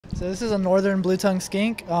So this is a northern blue-tongued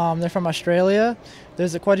skink. They're from Australia.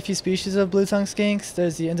 There's quite a few species of blue-tongued skinks.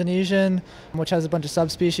 There's the Indonesian, which has a bunch of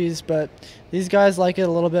subspecies, but these guys like it a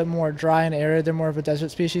little bit more dry and arid. They're more of a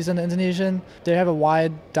desert species than the Indonesian. They have a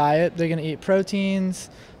wide diet. They're going to eat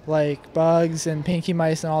proteins like bugs and pinky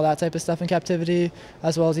mice and all that type of stuff in captivity,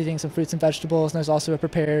 as well as eating some fruits and vegetables. And there's also a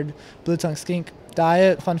prepared blue-tongued skink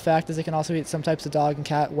diet. Fun fact is they can also eat some types of dog and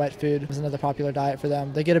cat wet food. Is another popular diet for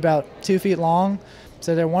them. They get about 2 feet long,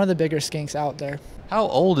 so they're one of the bigger skinks out there. How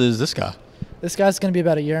old is this guy? This guy's going to be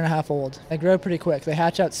about 1.5 years old. They grow pretty quick. They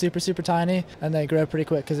hatch out super, super tiny, and they grow pretty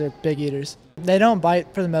quick because they're big eaters. They don't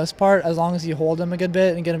bite for the most part. As long as you hold them a good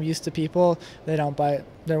bit and get them used to people, they don't bite.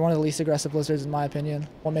 They're one of the least aggressive lizards in my opinion.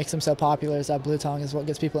 What makes them so popular is that blue tongue is what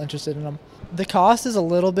gets people interested in them. The cost is a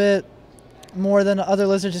little bit more than other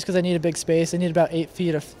lizards just because they need a big space. They need about 8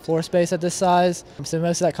 feet of floor space at this size. So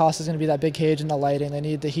most of that cost is going to be that big cage and the lighting. They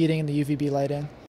need the heating and the UVB lighting.